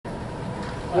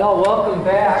Well, welcome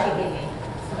back.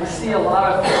 I see a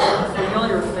lot of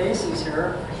familiar faces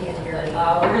here.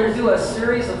 We're going to do a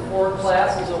series of 4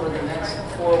 classes over the next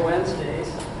 4 Wednesdays.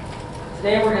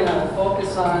 Today we're going to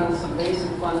focus on some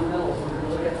basic fundamentals. We're going to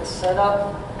look at the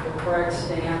setup, the correct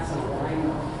stance, and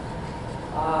alignment.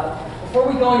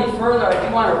 Before we go any further, I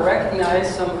do want to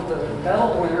recognize some of the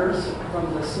medal winners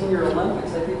from the Senior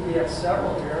Olympics. I think we have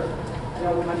several here. I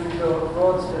know Country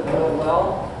Roads did really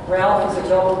well. Ralph is a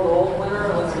double gold winner.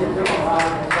 Let's give him a round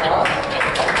of applause.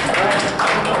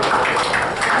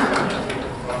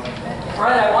 All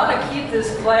right, I want to keep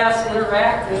this class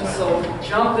interactive, so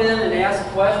jump in and ask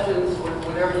questions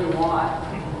whatever you want.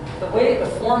 The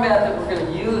format that we're going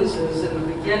to use is, in the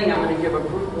beginning, I'm going to give a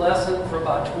group lesson for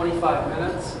about 25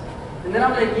 minutes. And then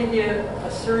I'm going to give you a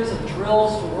series of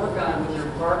drills to work on with your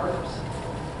partners.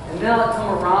 And then I'll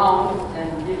come around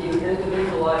and give you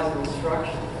individualized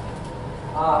instruction.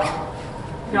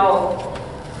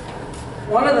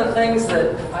 One of the things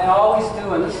that I always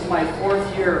do, and this is my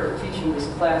 4th year teaching this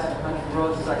class at Country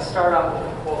Roads, is I start out with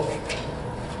a quote.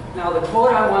 Now, the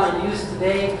quote I want to use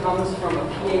today comes from a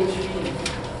PhD,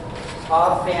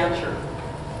 Bob Fancher.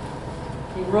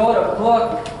 He wrote a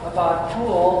book about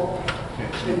pool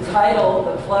entitled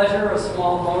The Pleasure of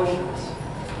Small Motions.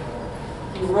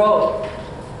 He wrote,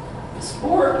 the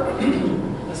sport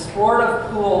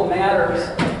of pool matters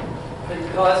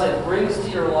because it brings to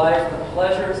your life the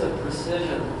pleasures of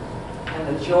precision and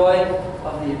the joy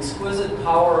of the exquisite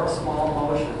power of small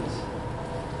motions.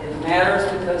 It matters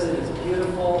because it is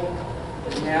beautiful.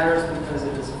 It matters because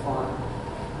it is fun.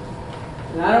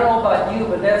 And I don't know about you,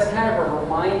 but that's kind of a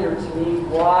reminder to me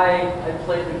why I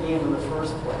played the game in the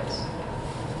first place.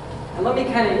 And let me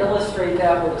kind of illustrate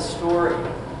that with a story.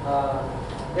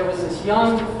 There was this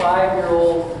young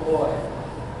 5-year-old boy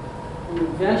who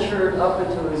ventured up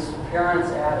into his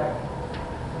parents' attic.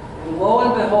 And lo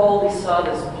and behold, he saw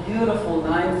this beautiful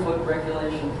 9-foot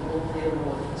regulation pool table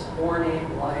with its ornate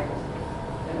light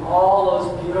and all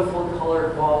those beautiful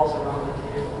colored balls around the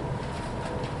table.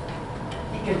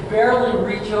 He could barely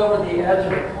reach over the edge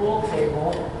of the pool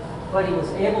table, but he was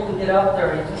able to get up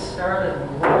there and he just started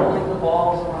rolling the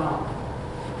balls around.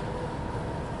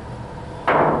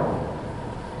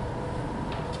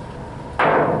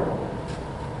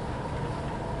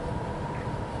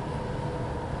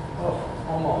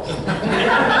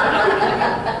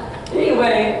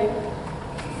 Anyway,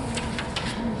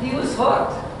 he was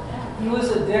hooked. He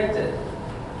was addicted.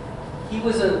 He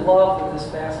was in love with this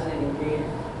fascinating game.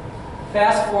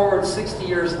 Fast forward 60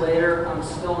 years later, I'm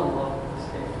still in love with this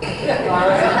game.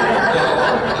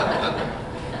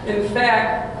 In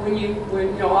fact,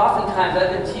 oftentimes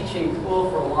I've been teaching pool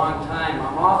for a long time.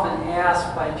 I'm often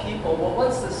asked by people, well,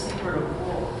 what's the secret of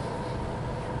pool?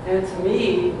 And to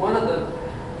me, one of the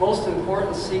most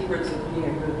important secrets of being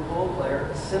a good pool player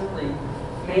is simply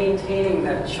maintaining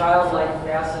that childlike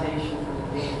fascination for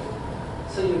the game.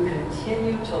 So you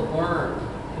continue to learn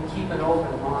and keep an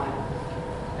open mind.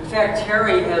 In fact,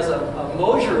 Terry has a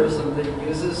Mosierism that he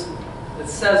uses that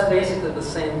says basically the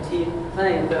same thing,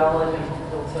 but I'll let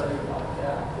he'll tell you about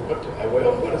that.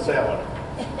 What is that one?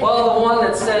 Well, the one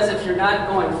that says if you're not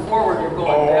going forward, you're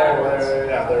going backwards.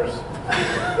 Yeah,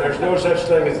 there's no such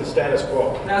thing as the status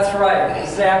quo. That's right,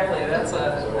 exactly. That's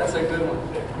a good one.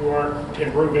 If you aren't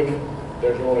improving,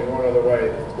 there's only one other way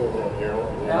to go from here.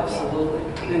 Absolutely,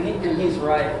 and he's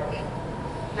right.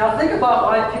 Now think about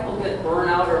why people get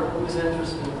burnout or lose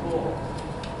interest in pool.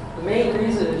 The main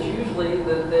reason is usually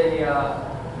that they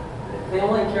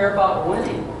only care about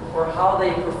winning or how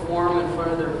they perform in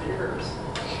front of their peers.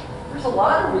 There's a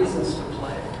lot of reasons to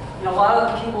play. A lot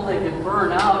of the people that get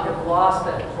burned out have lost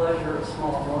that pleasure of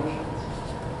small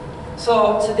motions.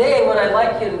 So today, what I'd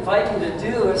like to invite you to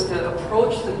do is to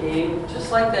approach the game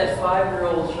just like that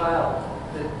 5-year-old child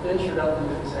that ventured up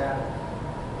into his attic.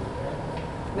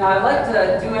 Now, I'd like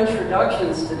to do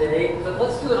introductions today, but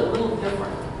let's do it a little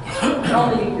different.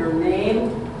 Tell me your name,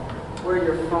 where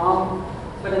you're from,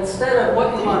 but instead of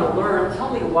what you want to learn, tell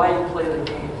me why you play the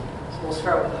game. So we'll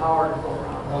start with Howard and go around.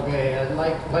 Okay, I'd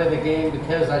like to play the game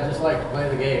because I just like to play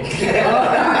the game.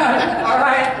 All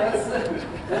right.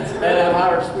 That's And I'm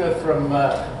Howard Smith from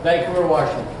Vancouver,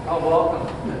 Washington. Oh, welcome.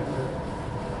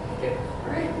 Okay.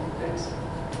 Great, thanks.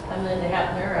 I'm Linda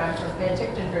Hapner. I'm from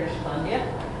Penticton, British Columbia.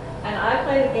 And I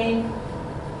play the game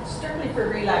strictly for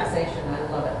relaxation. I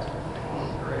love it.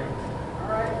 Oh, great.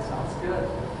 All right, sounds good.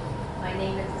 My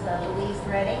name is Louise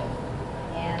Redding,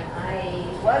 and I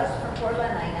was from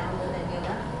Portland. I now live in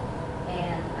Yuma.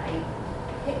 And I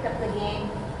picked up the game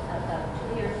about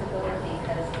 2 years ago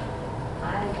because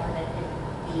I wanted to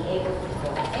be able to go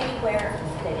anywhere and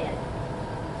fit in.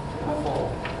 Beautiful.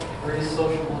 Great really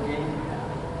sociable game you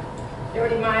have?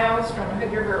 30 miles from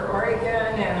Hood River,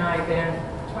 Oregon, and I've been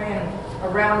playing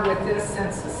around with this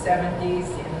since the 70s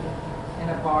in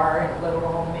a bar, and little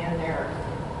old men there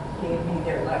gave me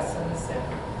their lessons,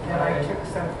 and I took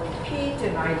some from Pete,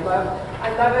 and I love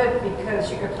it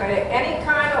because you can play it any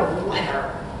kind of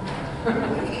weather.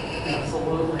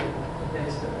 Absolutely.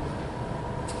 Thanks, Doug.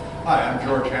 Hi, I'm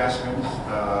George Haskins.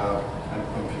 I'm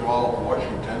from Puyallup,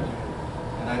 Washington,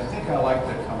 and I think I like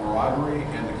the camaraderie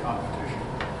and the competition.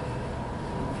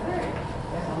 Okay,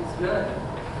 sounds good.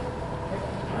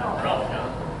 I'm Ralph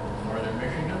Johnson, Northern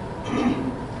Michigan.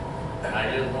 And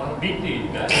I just want to beat these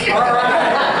guys. All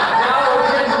right, now we're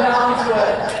getting down to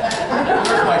it.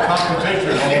 Where's my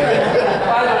competition?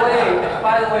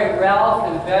 By the way, Ralph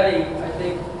and Betty, I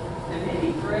think in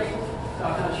 8th grade,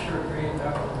 I'm not sure grade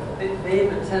number, but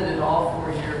they've attended all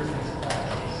 4 years of this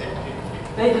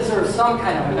class. They deserve some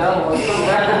kind of medal or some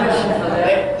recognition for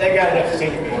that. They got enough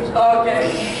seniors. Okay.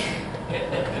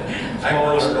 I'm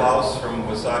Bruce Klaus from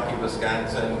Wasaki,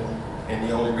 Wisconsin, and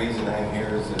the only reason I'm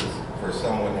here is for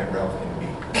someone that Ralph can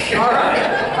beat. All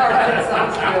right,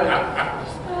 sounds good.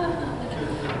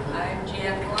 I'm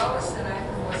Jan Klaus, and I'm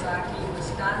from Wasaki,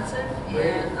 Wisconsin,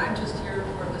 and I'm just here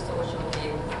for the social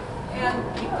game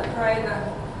and keep the pride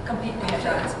of competing with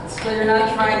Johnsons. So you're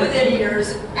not trying to within beat,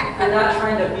 years. you're not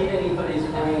trying to beat anybody's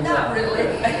brains Not out. really.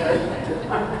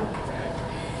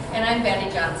 And I'm Betty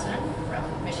Johnson from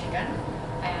Michigan,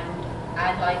 and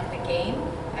I like the game.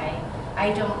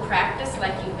 I don't practice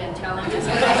like you've been telling us,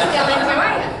 but I still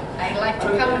enjoy it. I like to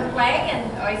come and play, and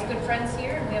always good friends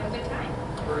here, and we have a good time.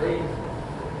 Great.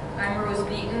 I'm Rose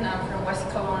Beaton. I'm from West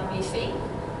Kelowna, BC,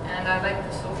 and I like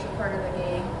the social part of the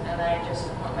game, and I just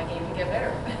want my game to get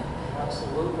better.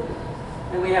 Absolutely.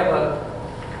 And we have a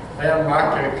I'm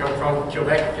Mark, I come from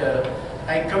Quebec.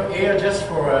 I come here just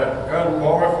for earn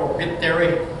more for bit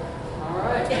theory. all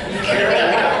right.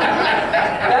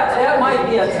 that might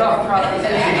be a tough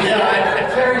proposition.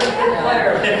 Yeah, Very good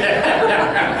player.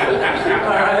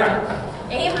 All right.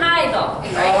 Aim high though.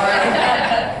 All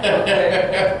right.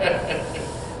 Okay.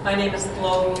 My name is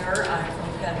Flo Muir. I'm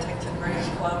from Penticton, British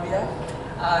Columbia.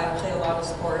 I play a lot of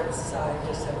sports. I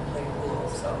just haven't played pool,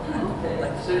 so Okay.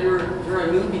 like So you're a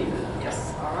newbie then?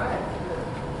 yes. All right.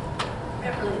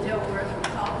 Beverly Dilworth from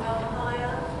Caldwell,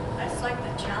 Ohio. I just like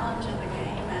the challenge of the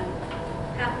game and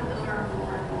happen to learn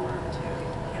more and more to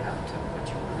get up to what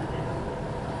you want to do.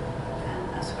 And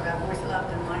that's what I've always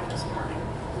loved in life this morning.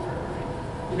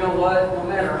 You know what? No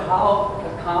matter how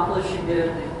accomplished you get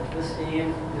at this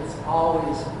game, it's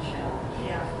always a challenge.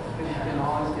 Yeah. Because you can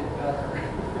always get better.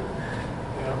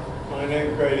 Yeah, my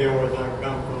name's Grady Orth. I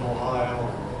come from Ohio.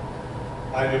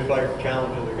 I just like the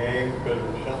challenge of the game because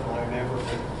it's something I never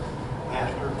could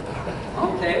master.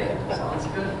 Okay, sounds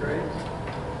good, great.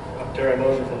 I'm Terry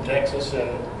Moser from Texas,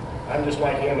 and I'm just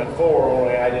like him at 4,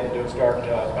 only I didn't do it start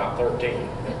until I was about 13.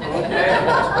 Okay.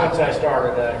 Once I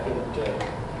started, I couldn't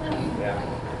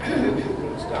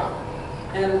stop.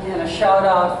 And a shout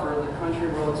out for the Country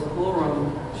Roads Pool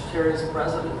Room, which Terry's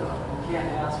president of. You can't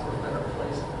ask for a better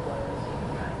place to play.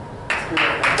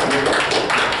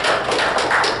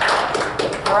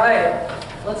 All right,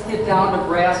 let's get down to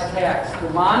brass tacks. The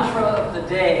mantra of the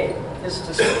day is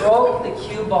to stroke the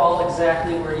cue ball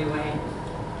exactly where you aim.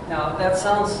 Now, that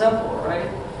sounds simple, right?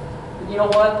 But you know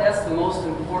what? That's the most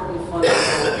important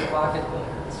fundamental of pocket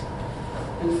billiards.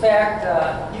 In fact,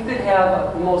 you could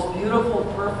have the most beautiful,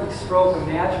 perfect stroke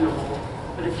imaginable,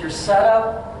 but if your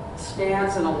setup,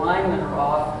 stance, and alignment are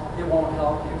off, it won't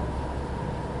help you.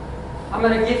 I'm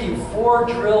going to give you 4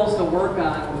 drills to work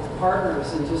on with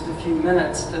partners in just a few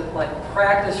minutes to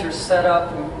practice your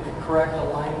setup and correct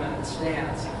alignment and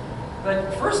stance.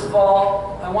 But first of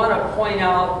all, I want to point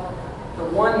out the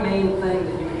one main thing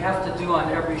that you have to do on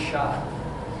every shot.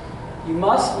 You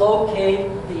must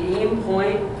locate the aim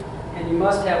point and you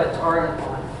must have a target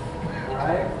line. All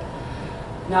right?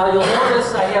 Now you'll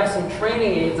notice I have some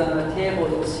training aids on the table.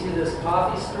 You'll see this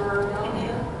coffee stirrer down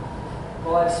here.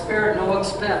 Well, I've spared no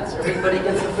expense. Everybody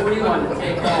gets a free one to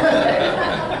take home.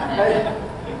 Right?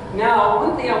 Now,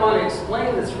 one thing I want to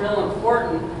explain that's real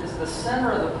important is the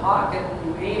center of the pocket that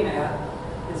you aim at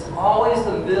is always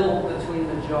the middle between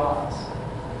the jaws.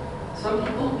 Some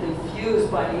people confuse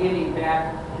by aiming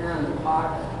back here in the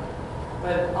pocket.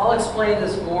 But I'll explain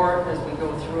this more as we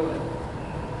go through it.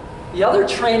 The other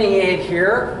training aid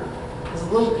here is a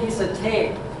little piece of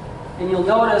tape. And you'll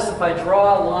notice if I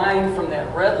draw a line from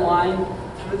that red line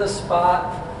through the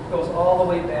spot, it goes all the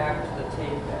way back to the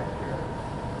tape back here.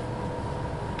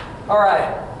 All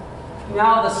right,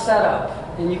 now the setup.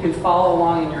 And you can follow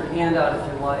along in your handout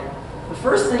if you like. The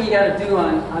first thing you got to do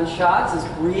on shots is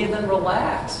breathe and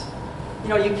relax. You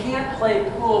know, you can't play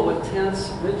pool with tense,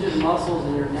 rigid muscles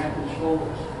in your neck and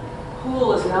shoulders.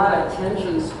 Pool is not a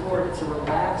tension sport, it's a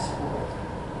relaxed sport.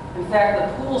 In fact,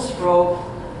 the pool stroke,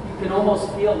 you can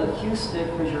almost feel the cue stick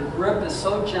because your grip is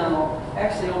so gentle,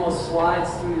 actually almost slides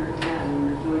through your hand when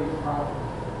you're doing it properly.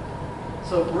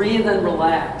 So breathe and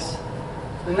relax.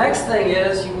 The next thing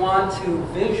is you want to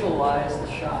visualize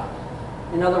the shot.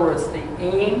 In other words, the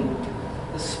aim,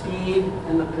 the speed,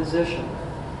 and the position.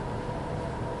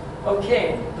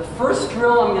 Okay, the first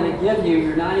drill I'm going to give you,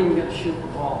 you're not even going to shoot the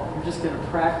ball. You're just going to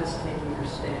practice taking your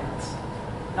stance.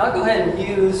 Now I'll go ahead and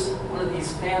use one of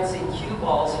these fancy cue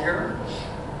balls here.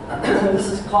 This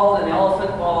is called an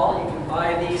elephant ball. You can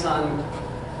buy these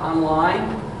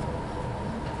online.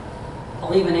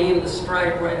 I'll even aim the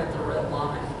strike right at the red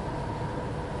line.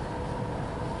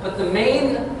 But the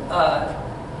main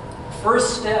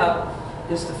first step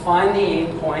is to find the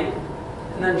aim point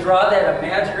and then draw that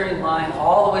imaginary line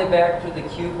all the way back to the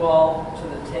cue ball to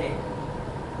the tape.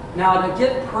 Now to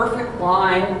get perfect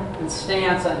line and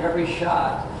stance on every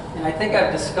shot, and I think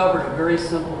I've discovered a very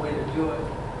simple way to do it,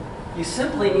 you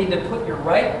simply need to put your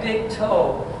right big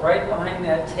toe right behind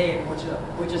that tape,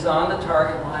 which is on the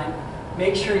target line.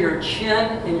 Make sure your chin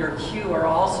and your cue are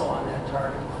also on that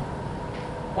target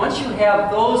line. Once you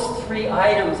have those three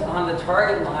items on the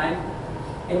target line,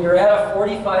 and you're at a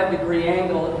 45-degree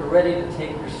angle, you're ready to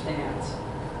take your stance.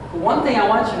 But one thing I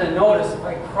want you to notice, if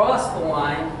I cross the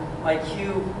line, my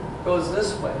cue goes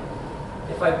this way.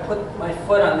 If I put my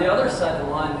foot on the other side of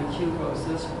the line, the cue goes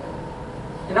this way.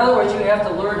 In other words, you have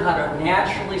to learn how to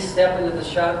naturally step into the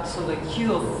shot so the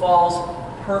cue falls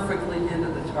perfectly into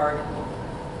the target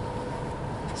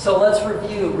line. So let's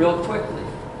review real quickly.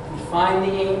 We find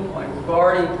the aim point. We've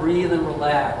already breathed and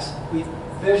relaxed. We've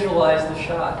visualized the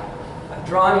shot. I've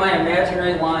drawn my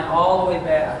imaginary line all the way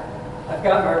back. I've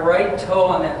got my right toe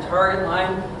on that target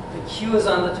line. The cue is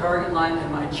on the target line,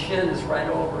 and my chin is right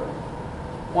over it.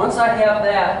 Once I have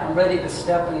that, I'm ready to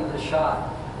step into the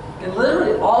shot. And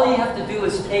literally, all you have to do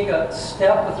is take a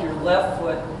step with your left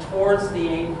foot towards the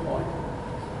aim point.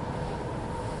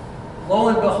 Lo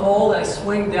and behold, I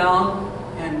swing down,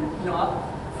 and you know,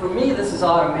 for me, this is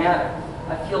automatic.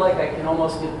 I feel like I can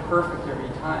almost get perfect every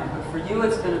time. But for you,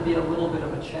 it's going to be a little bit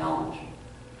of a challenge.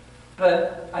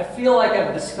 But I feel like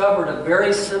I've discovered a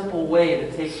very simple way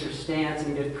to take your stance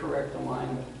and get correct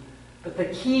alignment. But the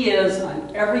key is,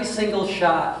 on every single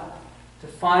shot, to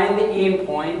find the aim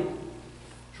point,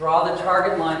 draw the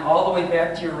target line all the way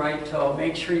back to your right toe,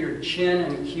 make sure your chin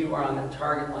and cue are on the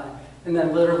target line, and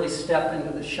then literally step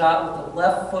into the shot with the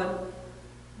left foot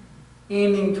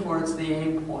aiming towards the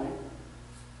aim point.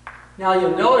 Now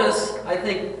you'll notice, I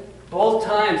think both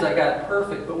times I got it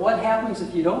perfect, but what happens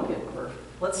if you don't get perfect?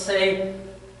 Let's say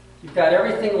you've got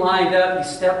everything lined up, you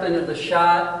step into the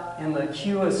shot, and the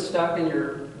cue is stuck in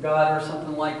your gut or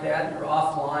something like that, and you're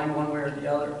offline one way or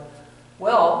the other.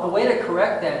 Well, the way to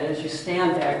correct that is you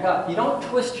stand back up. You don't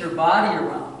twist your body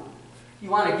around. You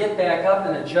want to get back up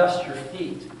and adjust your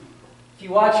feet. If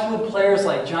you watch good players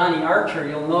like Johnny Archer,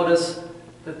 you'll notice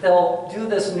that they'll do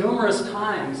this numerous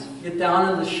times. Get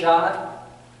down in the shot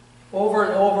over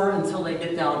and over until they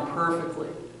get down perfectly.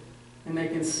 And they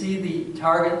can see the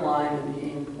target line and the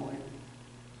aim point.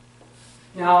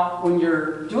 Now, when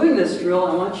you're doing this drill,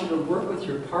 I want you to work with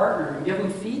your partner and give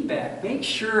them feedback. Make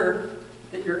sure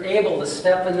that you're able to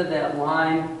step into that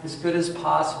line as good as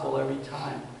possible every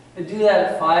time. And do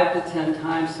that 5 to 10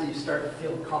 times so you start to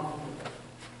feel comfortable.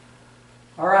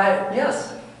 All right,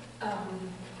 yes?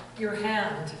 Your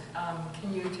hand,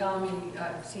 can you tell me,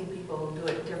 I've seen people do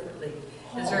it differently.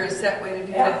 Is there a set way to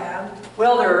do the hand?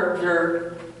 Well,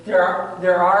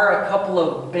 there are a couple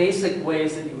of basic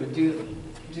ways that you would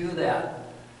do that.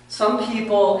 Some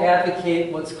people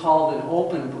advocate what's called an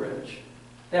open bridge.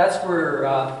 That's where,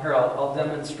 here I'll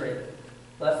demonstrate it.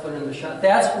 Left foot in the shot.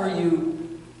 That's where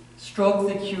you stroke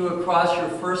the cue across your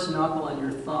first knuckle and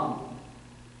your thumb.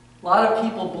 A lot of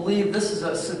people believe this is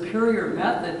a superior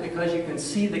method because you can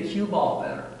see the cue ball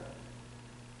better.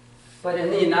 But in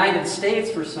the United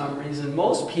States, for some reason,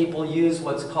 most people use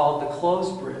what's called the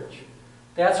closed bridge.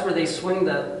 That's where they swing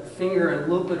the finger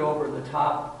and loop it over the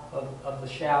top of the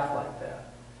shaft like that.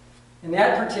 And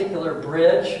that particular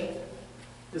bridge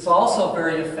is also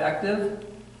very effective,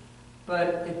 but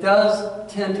it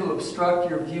does tend to obstruct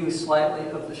your view slightly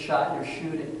of the shot you're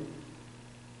shooting.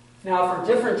 Now, for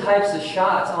different types of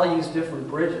shots, I'll use different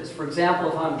bridges. For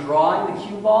example, if I'm drawing the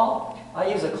cue ball, I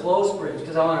use a closed bridge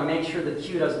because I want to make sure the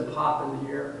cue doesn't pop in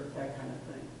the air, that kind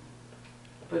of thing.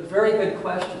 But very good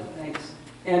question, thanks.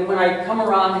 And when I come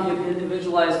around to give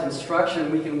individualized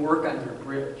instruction, we can work on your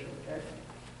bridge, okay?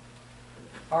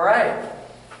 All right.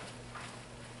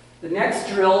 The next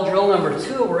drill, drill number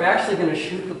 2, we're actually going to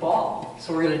shoot the ball.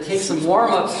 So we're going to take some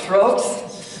warm-up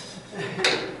strokes.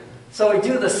 So we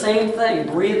do the same thing,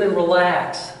 breathe and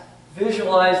relax.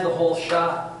 Visualize the whole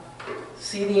shot.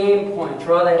 See the aim point,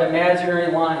 draw that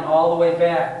imaginary line all the way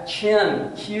back.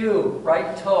 Chin, cue,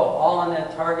 right toe, all on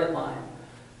that target line.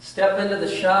 Step into the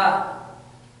shot.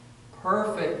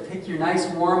 Perfect. Take your nice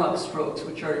warm-up strokes,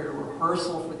 which are your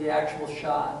rehearsal for the actual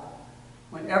shot.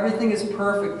 When everything is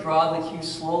perfect, draw the cue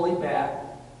slowly back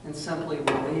and simply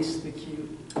release the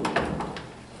cue.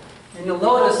 And you'll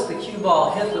notice the cue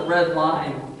ball hit the red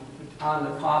line on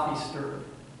the coffee stir,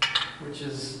 which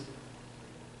is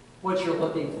what you're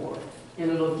looking for. And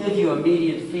it'll give you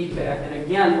immediate feedback. And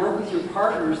again, work with your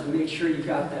partners to make sure you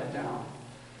got that down.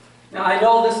 Now, I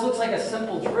know this looks like a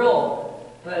simple drill,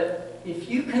 but if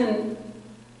you can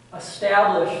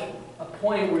establish a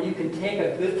point where you can take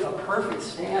a perfect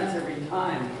stance every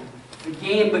time, the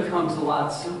game becomes a lot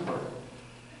simpler.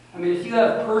 I mean, if you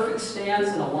have a perfect stance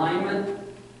and alignment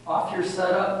off your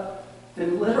setup,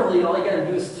 then literally all you got to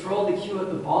do is throw the cue at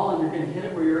the ball and you're going to hit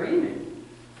it where you're aiming.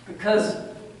 Because,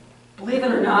 believe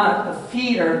it or not, the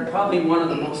feet are probably one of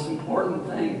the most important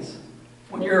things.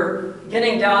 When you're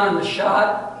getting down in the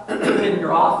shot and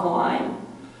you're offline,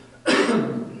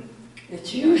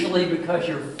 it's usually because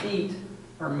your feet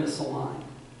are misaligned.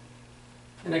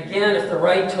 And again, if the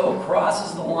right toe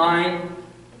crosses the line,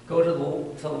 go to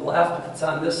the left. If it's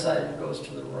on this side, it goes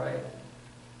to the right.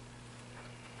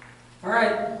 All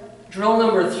right, drill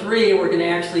number 3, we're going to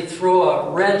actually throw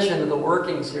a wrench into the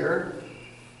workings here.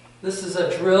 This is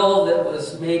a drill that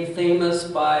was made famous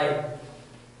by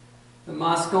the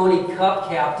Moscone Cup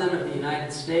captain of the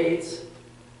United States,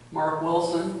 Mark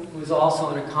Wilson, who's also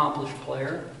an accomplished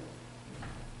player.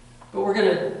 But we're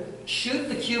going to shoot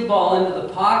the cue ball into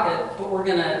the pocket, but we're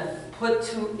going to put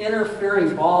 2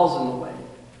 interfering balls in the way.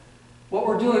 What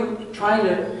we're trying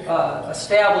to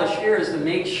establish here is to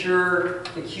make sure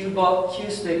the cue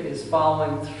stick is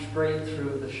following straight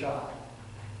through the shot.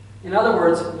 In other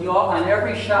words, on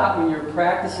every shot when you're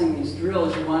practicing these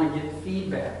drills, you want to get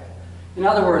feedback. In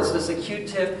other words, does the cue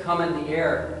tip come in the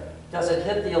air? Does it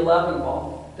hit the 11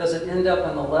 ball? Does it end up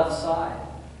on the left side?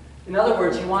 In other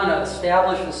words, you want to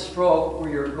establish a stroke where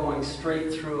you're going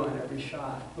straight through on every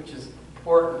shot, which is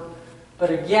important. But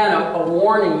again, a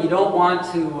warning, you don't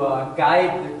want to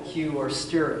guide the cue or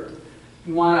steer it.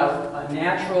 You want a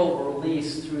natural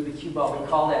release through the cue ball. We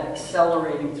call that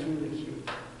accelerating through the cue.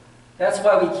 That's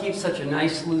why we keep such a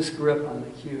nice loose grip on the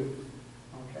cue.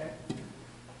 Okay?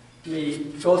 We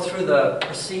go through the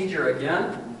procedure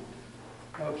again.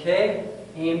 Okay,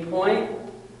 aim point,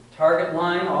 target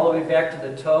line, all the way back to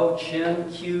the toe,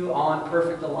 chin, cue, all in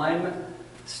perfect alignment.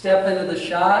 Step into the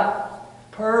shot.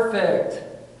 Perfect.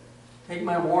 Take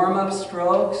my warm-up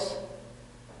strokes.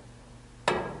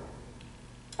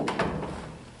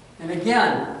 And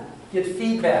again, get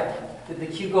feedback. Did the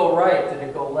cue go right? Did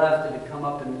it go left? Did it come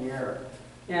up in the air?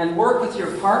 And work with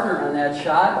your partner on that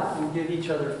shot and give each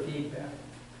other feedback.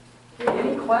 Okay,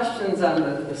 any questions on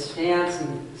the stance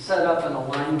and setup and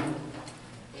alignment?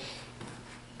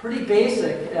 Pretty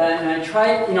basic, and I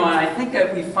tried, and I think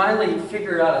that we finally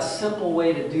figured out a simple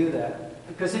way to do that.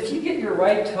 Because if you get your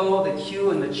right toe, the cue,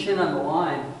 and the chin on the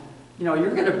line,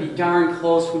 you're going to be darn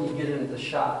close when you get into the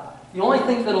shot. The only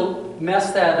thing that'll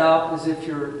mess that up is if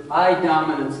your eye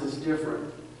dominance is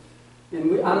different.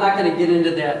 And I'm not going to get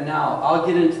into that now. I'll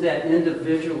get into that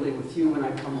individually with you when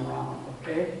I come around,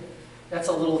 okay? That's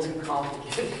a little too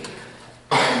complicated.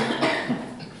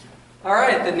 All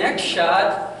right, the next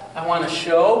shot I want to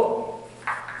show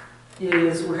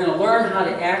is we're going to learn how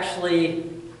to actually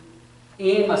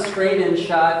aim a straight-in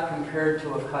shot compared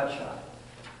to a cut shot.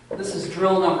 This is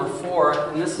drill number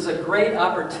 4, and this is a great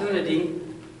opportunity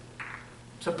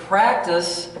to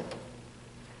practice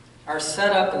our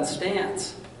setup and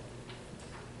stance.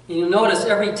 And you'll notice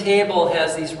every table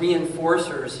has these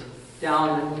reinforcers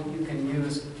down that you can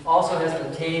use. Also has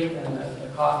the tape and the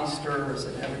coffee stirrers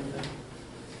and everything.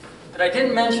 But I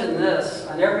didn't mention this.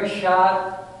 On every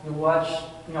shot, you watch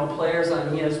players on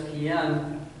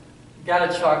ESPN, you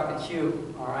got to chalk the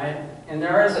cue, all right? And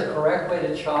there is a correct way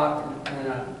to chalk and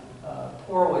a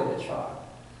poor way to chalk.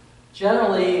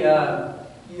 Generally,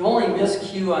 you only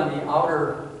miscue on the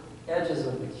outer edges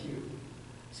of the cue.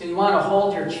 So you want to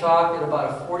hold your chalk at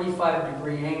about a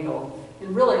 45-degree angle.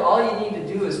 And really, all you need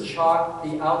to do is chalk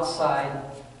the outside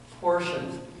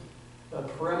portion, the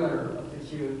perimeter of the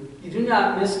cue. You do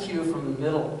not miscue from the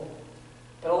middle.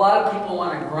 But a lot of people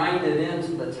want to grind it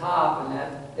into the top,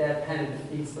 and that kind of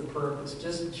defeats the purpose.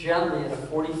 Just gently at a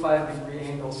 45-degree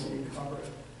angle so you cover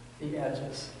the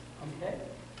edges. Okay?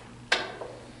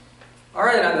 All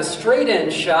right, on the straight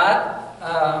end shot,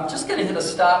 I'm just going to hit a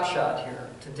stop shot here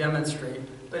to demonstrate.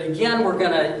 But again, we're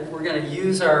going to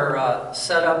use our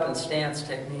setup and stance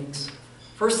techniques.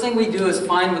 First thing we do is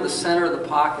find where the center of the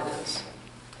pocket is.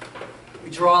 We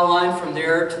draw a line from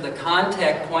there to the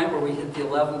contact point where we hit the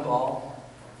 11 ball.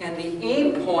 And the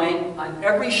aim point on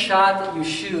every shot that you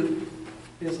shoot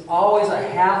is always a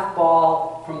half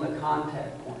ball from the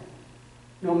contact point,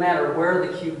 no matter where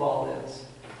the cue ball is.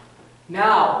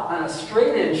 Now, on a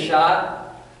straight end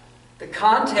shot, the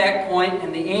contact point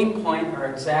and the aim point are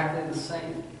exactly the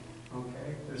same.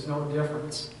 Okay? There's no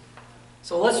difference.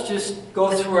 So let's just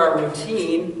go through our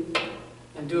routine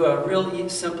and do a really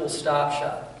simple stop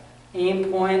shot.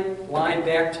 Aim point, line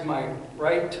back to my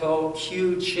right toe,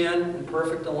 cue, chin in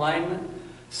perfect alignment.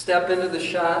 Step into the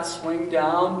shot, swing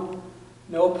down.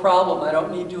 No problem. I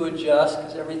don't need to adjust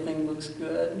because everything looks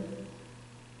good.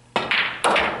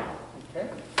 Okay.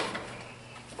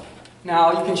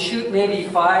 Now, you can shoot maybe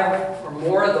 5 or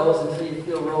more of those until you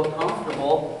feel real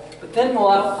comfortable. But then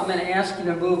I'm going to ask you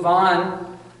to move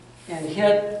on and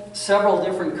hit several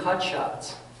different cut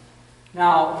shots.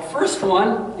 Now, the first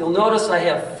one, you'll notice I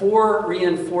have 4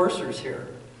 reinforcers here.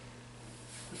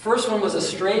 The first one was a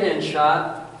straight end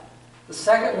shot. The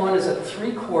second one is a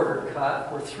 3/4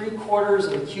 cut, where 3/4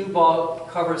 of the cue ball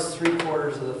covers 3/4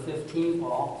 of the 15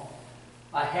 ball.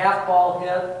 A half ball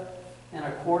hit and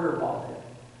a quarter ball hit.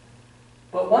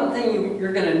 But one thing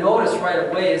you're going to notice right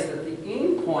away is that the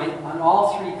aim point on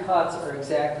all 3 cuts are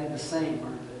exactly the same,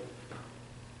 aren't they?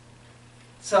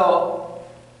 So,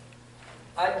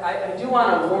 I do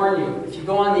want to warn you, if you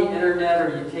go on the internet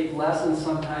or you take lessons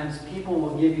sometimes, people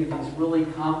will give you these really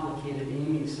complicated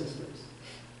aiming systems.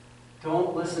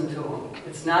 Don't listen to them.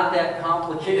 It's not that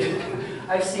complicated.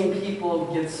 I've seen people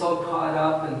get so caught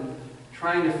up in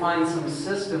trying to find some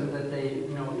system that they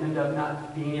end up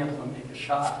not being able to make a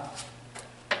shot.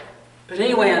 But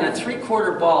anyway, on a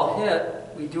 3/4 ball hit,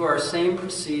 we do our same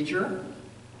procedure.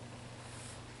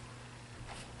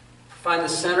 Find the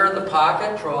center of the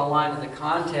pocket, draw a line to the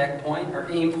contact point. Our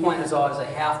aim point is always a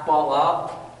half ball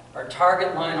out. Our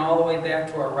target line all the way back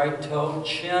to our right toe,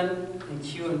 chin and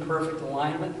cue in perfect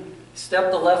alignment. Step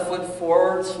the left foot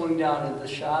forward, swing down into the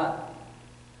shot.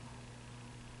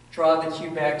 Draw the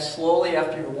cue back slowly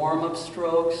after your warm-up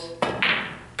strokes.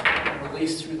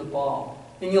 Release through the ball.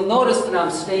 And you'll notice that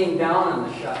I'm staying down on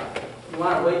the shot. You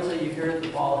want to wait till you hear the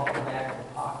ball hit the back of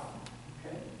the pocket.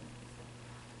 Okay?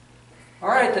 All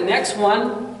right, the next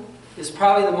one is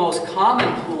probably the most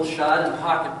common pool shot in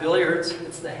pocket billiards.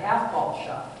 It's the half ball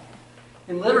shot.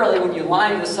 And literally, when you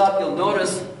line this up, you'll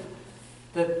notice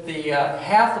that the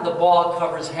half of the ball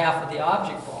covers half of the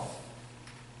object ball.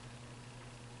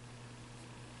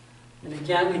 And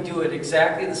again, we do it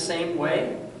exactly the same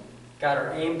way. Got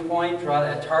our aim point, draw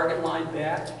that target line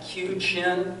back, cue,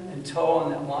 chin, and toe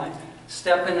on that line.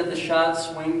 Step into the shot,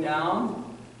 swing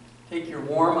down, take your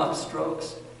warm-up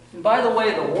strokes. And by the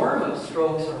way, the warm-up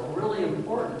strokes are really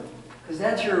important because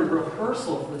that's your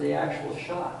rehearsal for the actual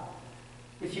shot.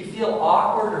 If you feel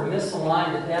awkward or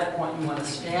misaligned at that point, you want to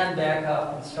stand back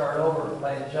up and start over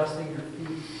by adjusting your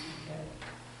feet. Okay.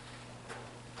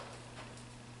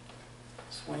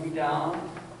 Swing down.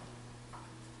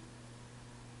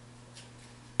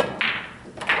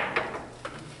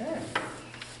 Okay.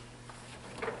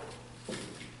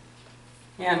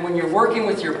 And when you're working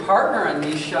with your partner on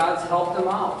these shots, help them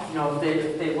out.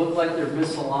 If they look like they're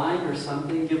misaligned or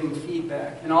something, give them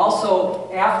feedback. And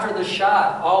also, after the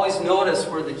shot, always notice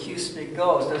where the cue stick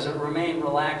goes. Does it remain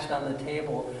relaxed on the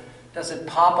table? Does it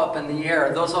pop up in the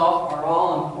air? Those are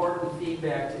all important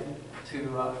feedback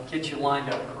to get you lined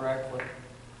up correctly.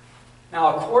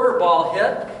 Now, a quarter ball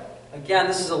hit, again,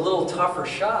 this is a little tougher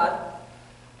shot,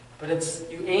 but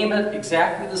you aim it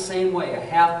exactly the same way. A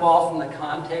half ball from the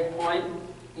contact point,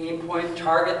 aim point,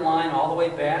 target line all the way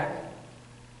back.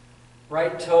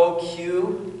 Right toe,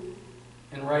 cue,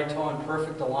 and right toe in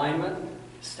perfect alignment.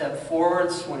 Step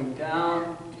forward, swing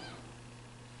down.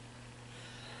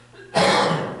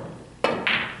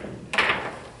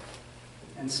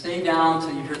 And stay down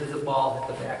until you hear the ball hit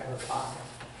the back of the pocket.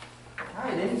 All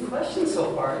right, any questions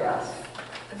so far? Yes?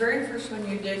 The very first one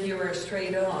you did, you were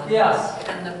straight on. Yes.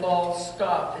 And the ball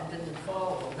stopped and didn't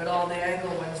follow. But all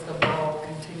diagonal ones, the ball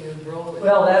continued rolling.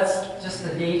 Well, that's just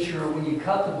the nature when you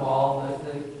cut the ball.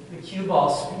 The cue ball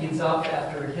speeds up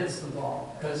after it hits the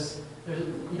ball. Because,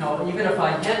 even if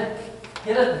I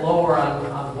hit it lower on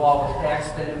the ball with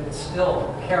backspin, it would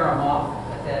still carry them off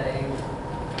at that angle.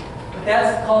 But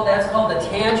that's called the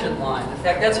tangent line. In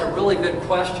fact, that's a really good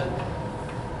question.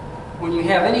 When you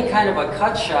have any kind of a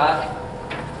cut shot,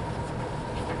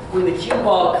 when the cue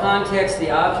ball contacts the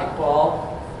object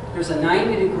ball, there's a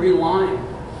 90-degree line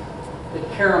that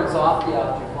caroms off the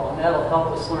object ball, and that'll help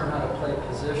us learn how to play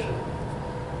position.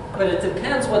 But it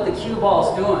depends what the cue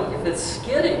ball's doing. If it's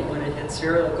skidding when it hits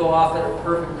here, it'll go off at a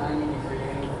perfect 90-degree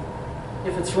angle.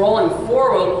 If it's rolling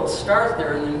forward, it'll start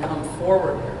there and then come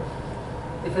forward here.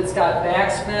 If it's got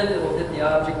backspin, it'll hit the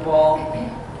object ball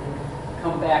and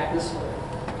come back this way.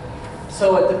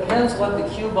 So it depends what the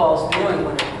cue ball's doing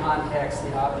when it contacts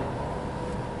the object ball.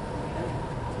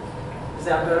 Okay. Is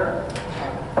that better?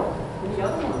 Any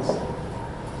other ones?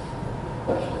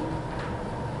 Questions?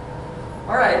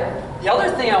 All right. The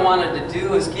other thing I wanted to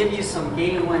do is give you some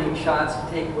game-winning shots to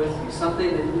take with you,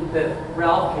 something that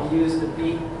Ralph can use to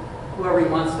beat whoever he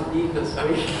wants to beat this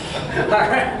week.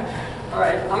 All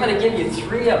right. I'm going to give you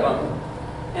 3 of them,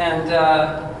 and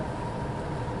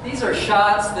these are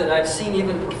shots that I've seen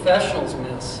even professionals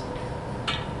miss.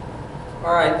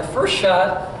 All right. The first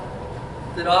shot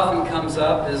that often comes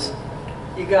up is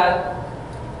you got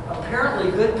apparently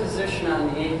good position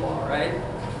on the 8-ball, right?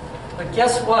 But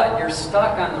guess what? You're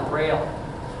stuck on the rail.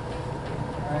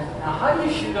 All right. Now, how do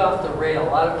you shoot off the rail? A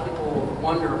lot of people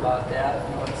wonder about that.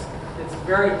 You know, it's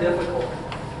very difficult.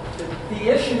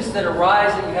 The issues that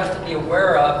arise that you have to be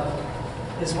aware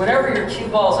of is whenever your cue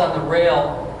ball's on the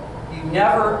rail, you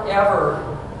never, ever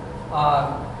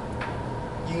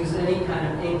use any kind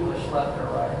of English left or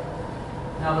right.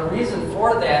 Now, the reason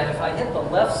for that, if I hit the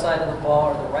left side of the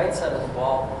ball or the right side of the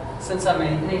ball, since I'm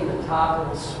hitting the top, it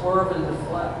will swerve and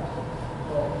deflect,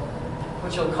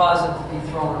 which will cause it to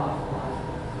be thrown off the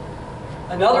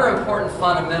line. Another important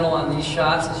fundamental on these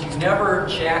shots is you never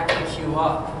jack the cue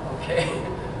up, okay?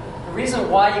 The reason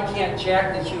why you can't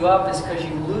jack the cue up is because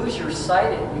you lose your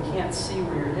sighting. You can't see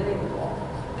where you're hitting the ball.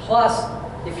 Plus,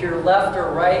 if you're left or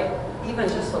right, even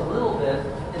just a little bit,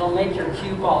 it'll make your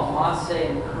cue ball masse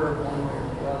and curve one way or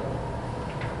the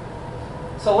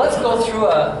other. So let's go through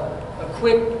a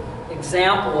quick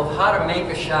example of how to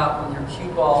make a shot when your cue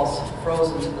ball's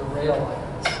frozen to the rail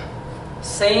like this.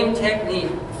 Same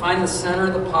technique. Find the center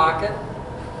of the pocket.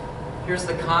 Here's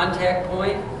the contact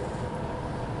point.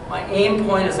 My aim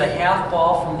point is a half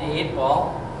ball from the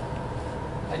 8-ball.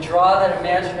 I draw that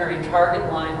imaginary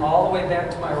target line all the way back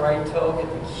to my right toe, get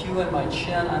the cue and my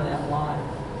chin on that line.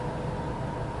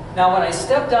 Now when I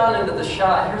step down into the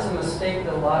shot, here's a mistake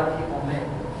that a lot of people make.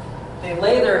 They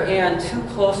lay their hand too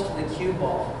close to the cue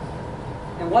ball.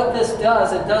 And what this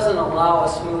does, it doesn't allow a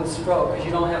smooth stroke because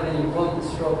you don't have any room to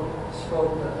stroke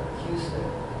the cue stick.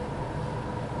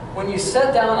 When you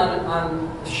set down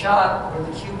on the shot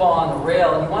with the cue ball on the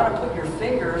rail, you want to put your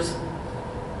fingers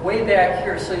way back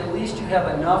here so at least you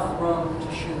have enough room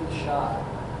to shoot the shot.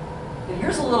 And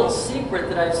here's a little secret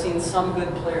that I've seen some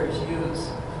good players use.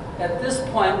 At this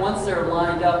point, once they're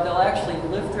lined up, they'll actually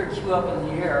lift their cue up in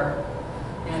the air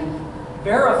and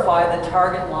verify the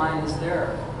target line is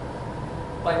there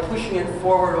by pushing it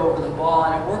forward over the ball,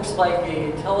 and it works like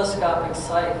a telescopic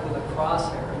sight with a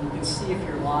crosshair, and you can see if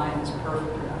your line is perfect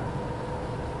or not.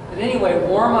 But anyway,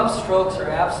 warm-up strokes are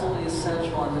absolutely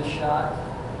essential on this shot.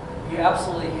 You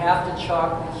absolutely have to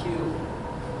chalk the cue.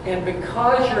 And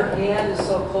because your hand is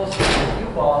so close to the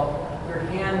cue ball, your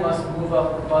hand must move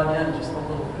up the butt end just a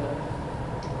little bit.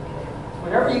 Okay.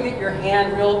 Whenever you get your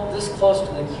hand this close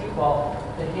to the cue ball,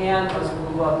 the hand must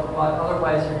move up the butt,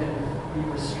 otherwise you're going to be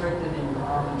restricted in your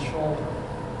arm and shoulder.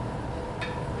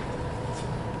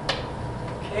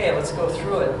 Okay, let's go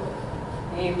through it.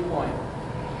 Aim point.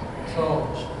 So,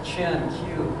 chin,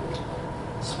 cue.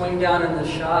 Swing down in the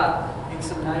shot. Make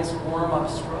some nice warm-up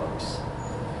strokes.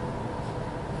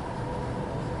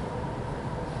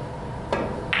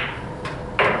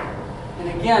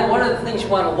 And again, one of the things you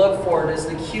want to look for is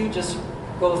the cue just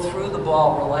go through the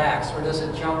ball relaxed, or does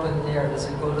it jump in there? Does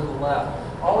it go to the left?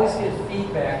 Always get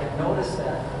feedback and notice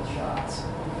that in shots.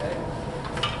 Okay.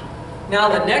 Now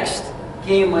the next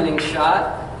game-winning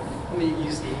shot. Let me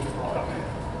use the 8-ball.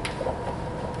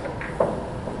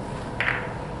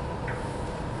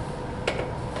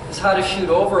 Is how to shoot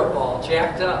over a ball,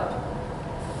 jacked up.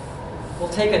 We'll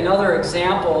take another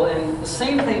example, and the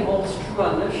same thing holds true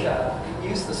on this shot. You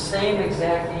use the same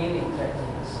exact aiming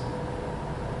techniques.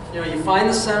 You know, you find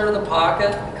the center of the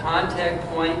pocket, the contact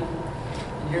point,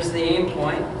 and here's the aim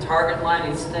point. Target line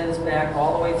extends back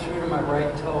all the way through to my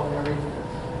right toe and everything.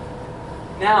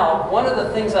 Now, one of the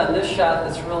things on this shot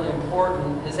that's really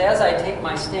important is as I take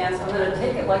my stance, I'm going to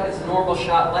take it like it's a normal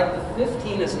shot, like the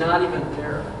 15 is not even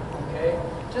there. Okay?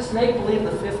 Just make believe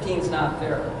the 15's not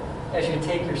there as you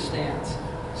take your stance.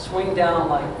 Swing down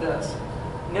like this.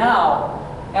 Now,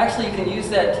 actually you can use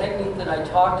that technique that I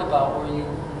talked about where you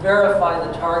verify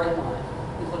the target line.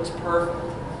 It looks perfect.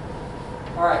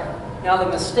 All right. Now the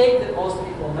mistake that most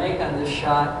people make on this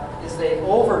shot is they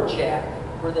overjack,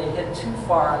 where they hit too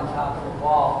far on top of the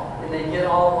ball, and they get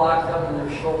all locked up in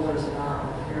their shoulders and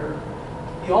arms here.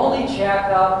 You only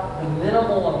jack up the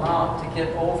minimal amount to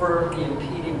get over the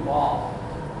impeding ball.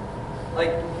 Like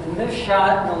in this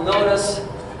shot, you'll notice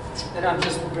that I'm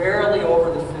just barely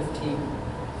over the 15.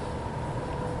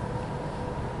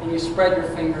 And you spread your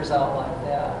fingers out like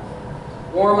that.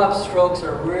 Warm-up strokes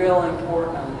are real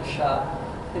important on this shot.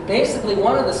 And basically,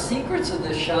 one of the secrets of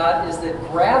this shot is that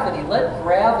gravity, let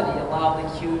gravity allow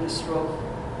the cue to stroke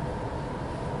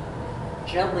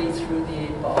gently through the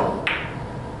 8-ball.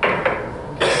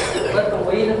 Okay. Let the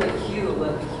weight of the cue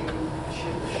let the cue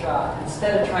shoot the shot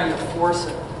instead of trying to force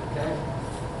it. Okay?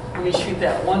 Let me shoot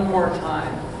that one more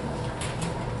time.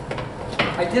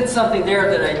 I did something there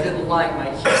that I didn't like.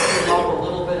 My cue came up a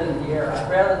little bit in the air. I'd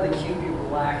rather the cue be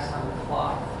relaxed on the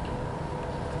clock.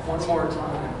 One more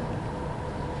time.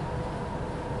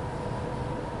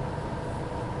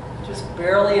 Just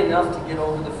barely enough to get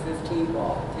over the 15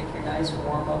 ball. Take your nice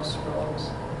warm-up strokes.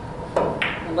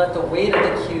 And let the weight of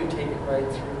the cue take it right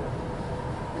through.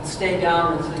 And stay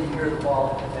down until you hear the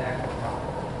ball hit the back of the ball.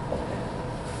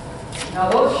 Okay. Now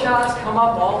those shots come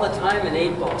up all the time in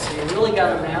 8-ball, so you really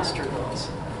got to master those.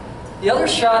 The other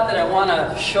shot that I want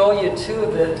to show you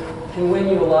too that can win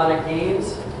you a lot of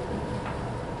games,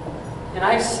 and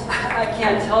I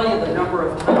can't tell you the number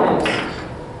of times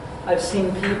I've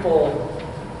seen people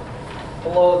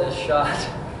below this shot.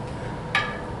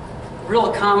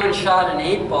 Real common shot in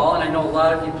 8-ball, and I know a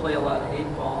lot of you play a lot of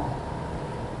 8-ball.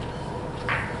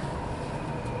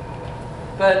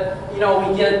 But you know,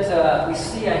 we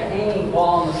see a hanging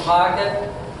ball in the pocket,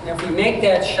 and if we make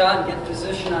that shot and get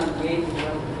position on the 8, we win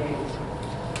the game.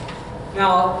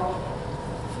 Now,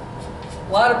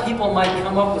 a lot of people might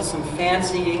come up with some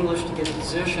fancy English to get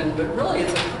position, but really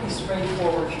it's a pretty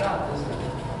straightforward shot, isn't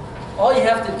it? All you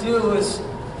have to do is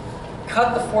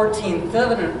cut the 14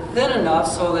 thin enough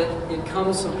so that it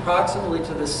comes approximately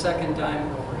to the second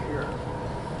diamond over here.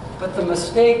 But the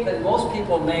mistake that most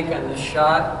people make on this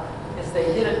shot is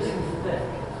they hit it too thick.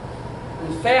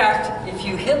 In fact, if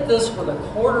you hit this with a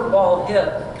quarter ball hit,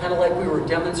 kind of like we were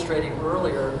demonstrating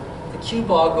earlier, the cue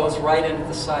ball goes right into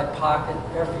the side pocket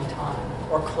every time,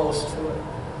 or close to it.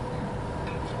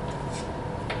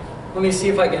 Let me see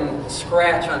if I can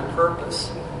scratch on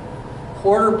purpose.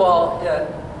 Quarter ball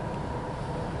hit.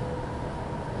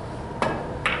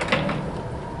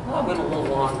 I went a little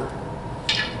longer.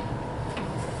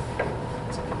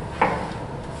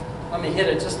 Let me hit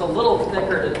it just a little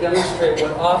thicker to demonstrate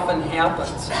what often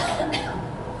happens.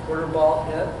 Quarter ball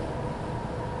hit.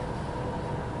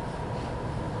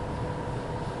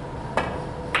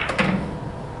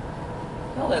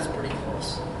 Well, that's pretty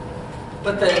close.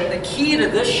 But the key to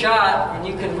this shot, and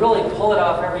you can really pull it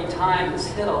off every time, is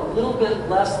hit a little bit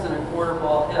less than a quarter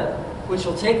ball hit, which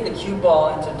will take the cue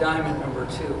ball into diamond number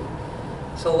 2.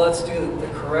 So let's do it the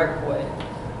correct way.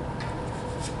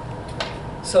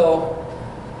 So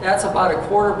that's about a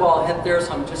quarter ball hit there,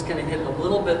 so I'm just going to hit it a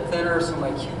little bit thinner so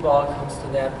my cue ball comes to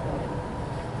that point.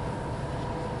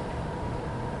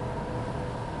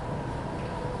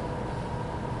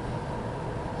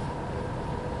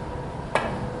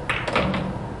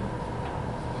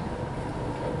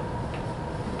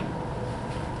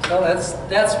 So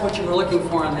that's what you were looking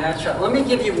for on that shot. Let me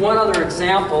give you one other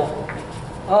example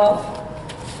of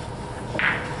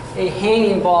a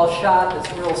hanging ball shot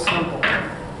that's real simple.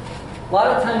 A lot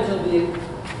of times you'll be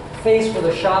faced with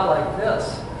a shot like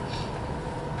this.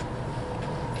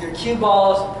 Your cue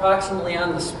ball is approximately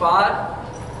on the spot,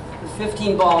 the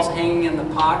 15 balls hanging in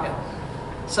the pocket.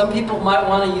 Some people might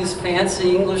want to use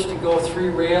fancy English to go 3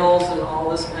 rails and all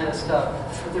this kind of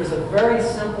stuff. But there's a very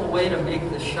simple way to make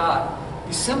this shot.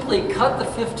 You simply cut the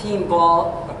 15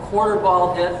 ball, a quarter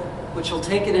ball hit, which will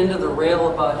take it into the rail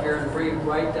about here and bring it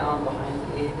right down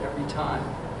behind the 8 every time.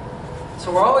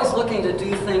 So we're always looking to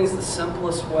do things the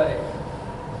simplest way.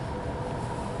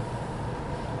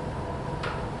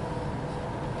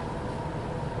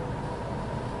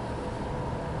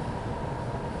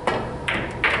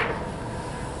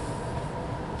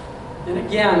 And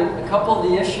again, a couple of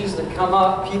the issues that come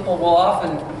up, people will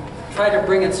often try to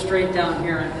bring it straight down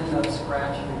here and end up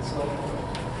scratching and so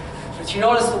forth. But you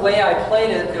notice the way I played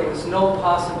it, there was no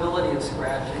possibility of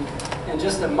scratching, and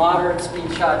just a moderate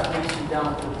speed shot takes you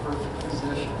down to the perfect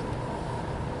position.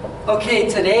 Okay,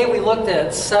 today we looked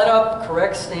at setup,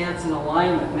 correct stance, and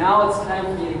alignment. Now it's time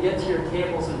for you to get to your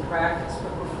tables and practice.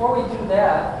 But before we do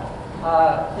that,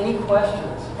 any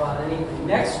questions about anything?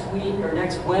 Next week or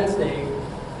next Wednesday,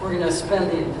 we're going to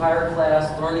spend the entire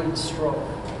class learning the stroke.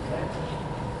 Okay?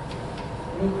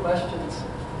 Any questions?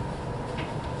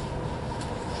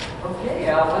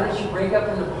 Okay, why don't you break up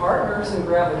into partners and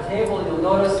grab a table? You'll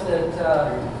notice that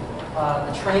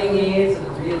the training aids and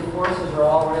the reinforcers are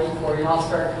all ready for you. And I'll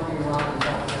start coming around and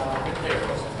talking about it.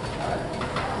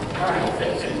 All right.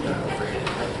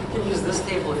 You can use this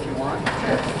table if you want.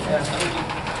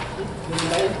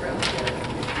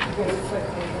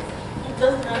 It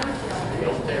doesn't matter.